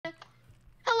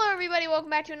everybody, welcome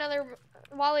back to another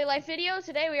Wally Life video.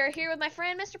 Today we are here with my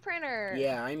friend Mr. Printer.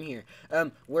 Yeah, I'm here.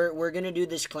 We're gonna do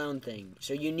this clown thing.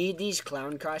 So you need these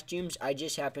clown costumes. I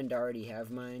just happen to already have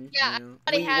mine. Yeah, you know?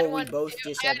 I already had one we both too.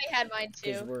 just I already had mine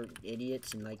too. Because we're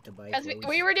idiots and like to buy Because clothes.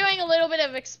 we were doing a little bit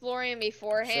of exploring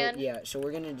beforehand. So, yeah, so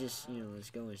we're gonna just,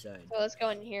 let's go inside. So let's go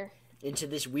in here. Into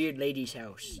this weird lady's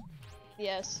house.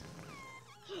 Yes.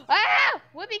 Ah!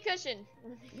 Whoopee cushion.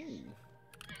 Ooh.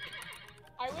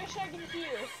 I wish I could hear.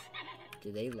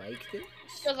 Do they like this?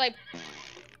 Feels like.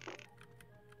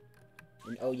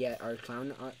 And, oh yeah, our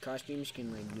clown costumes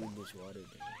can like move this water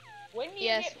down. When do you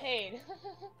get paid?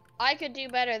 I could do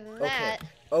better than that.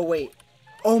 Oh wait.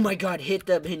 Oh my God! Hit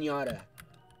the pinata.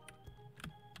 You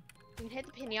can hit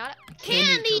the pinata.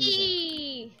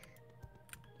 Candy!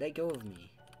 Let go of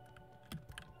me.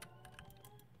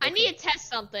 I need to test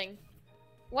something.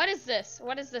 What is this?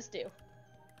 What does this do?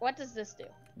 What does this do?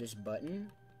 This button?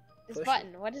 This Push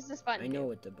button. it. What does this button do? I know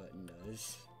what the button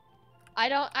does. I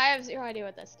have zero idea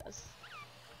what this does.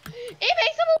 It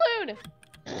makes a balloon!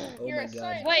 Oh my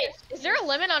God. Wait, is there a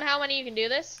limit on how many you can do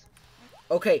this?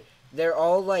 Okay, they're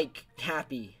all like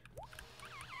happy.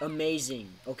 Amazing.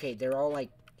 Okay, they're all like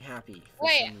happy for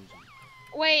some reason.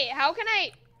 Wait, how can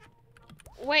I...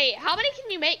 Wait, how many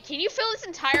can you make? Can you fill this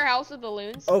entire house with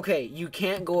balloons? Okay, you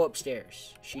can't go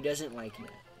upstairs. She doesn't like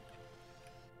that.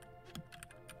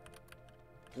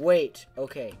 Wait,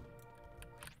 okay.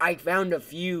 I found a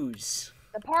fuse.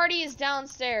 The party is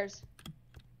downstairs.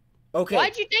 Okay.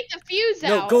 Why'd you take the fuse out?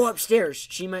 No, go upstairs.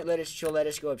 She might let us, she'll let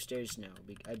us go upstairs now,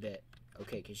 I bet.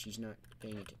 Okay, because she's not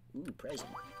paying attention. Ooh, present.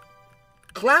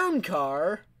 Clown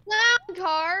car? Clown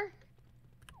car?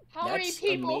 How many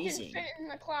people can fit in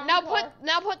the clown car?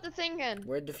 Now put the thing in.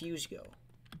 Where'd the fuse go?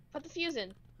 Put the fuse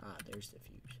in. Ah, there's the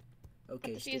fuse.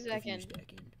 Okay, Put the fuse back in.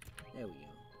 There we go.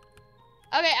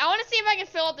 Okay, I want to see if I can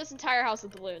fill up this entire house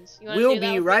with balloons. You We'll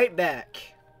be right back.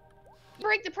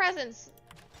 Break the presents.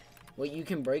 Wait, you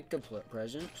can break the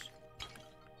presents?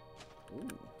 Ooh.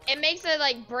 It makes a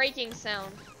like breaking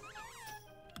sound.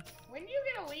 When are you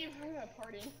gonna leave the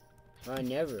party?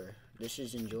 Never. This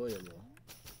is enjoyable.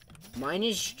 Mine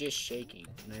is just shaking,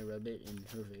 and I rub it in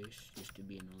her face just to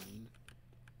be annoying.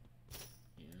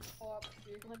 Yeah.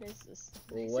 What is this?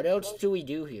 Well, what else do we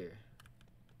do here?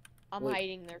 I'm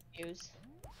hiding their fuse.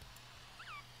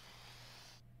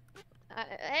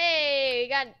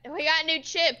 Hey, we got new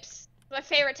chips. My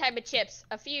favorite type of chips,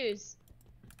 a fuse.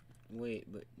 Wait,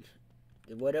 but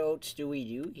what else do we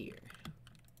do here?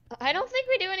 I don't think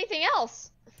we do anything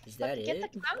else. Is that it? Get the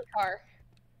clown car.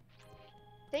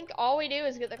 I think all we do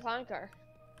is get the clown car.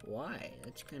 Why?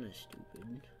 That's kind of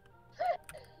stupid.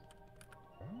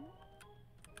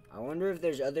 I wonder if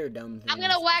there's other dumb things. I'm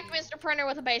gonna whack Mr. Printer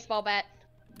with a baseball bat.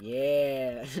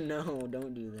 Yeah, no,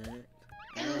 don't do that.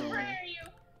 Printer,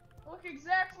 you look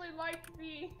exactly like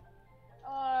the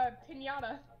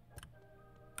pinata.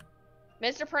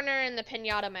 Mr. Printer in the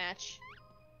pinata match.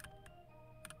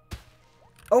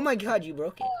 Oh my God, you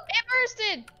broke it. It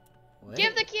bursted! What?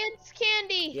 Give the kids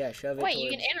candy! Yeah, shove it. Wait,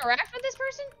 you can interact with this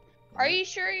person? Are you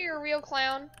sure you're a real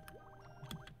clown?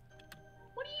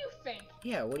 What do you think?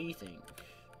 Yeah, what do you think?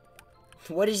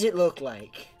 What does it look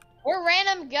like? We're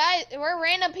random guys. We're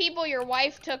random people your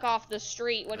wife took off the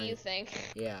street. What do you think?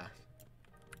 Yeah.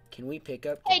 Can we pick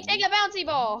up? Hey, take a bouncy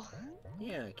ball.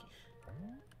 Yeah.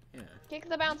 Yeah. Kick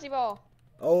the bouncy ball.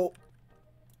 Oh.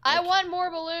 I want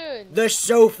more balloons. The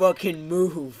sofa can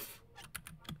move.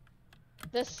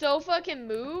 The sofa can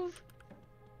move?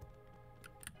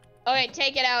 Okay,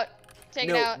 take it out. Take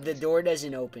it out. No, the door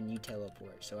doesn't open. You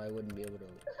teleport, so I wouldn't be able to.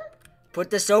 Put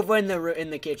the sofa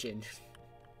in the kitchen.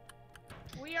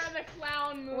 We are the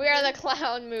clown movers. We are the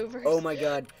clown movers. Oh my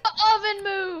God. The oven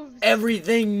moves.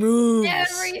 Everything moves.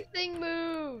 Everything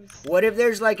moves. What if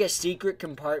there's like a secret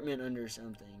compartment under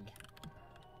something?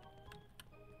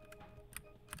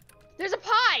 There's a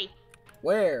pie.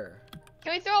 Where?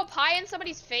 Can we throw a pie in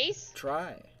somebody's face?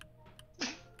 Try.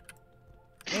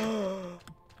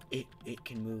 It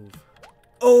can move.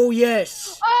 Oh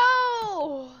yes.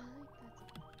 Oh.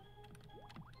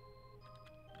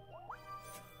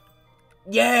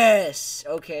 Yes.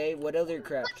 Okay. What other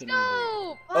crap can you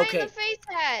do? Pie in the face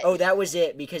hat. Oh, that was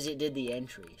it because it did the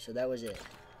entry. So that was it.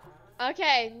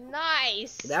 Okay.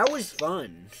 Nice. That was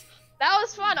fun. That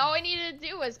was fun. All we needed to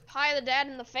do was pie the dad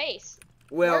in the face.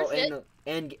 Well, and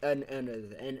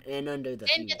under the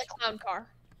and get the clown car.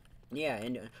 Yeah,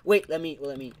 and wait, let me.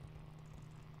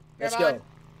 Let's go.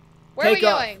 Where are we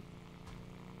going?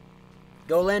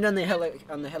 Go land on the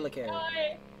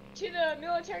helicarrier. To the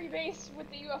military base with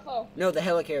the UFO. No, the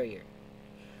helicarrier.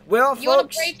 Well, You wanna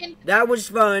folks, break in? that was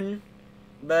fun,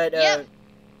 but Yep.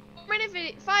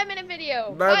 5-minute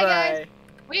video. Bye, Bye, guys.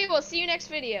 We will see you next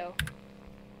video.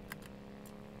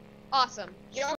 Awesome.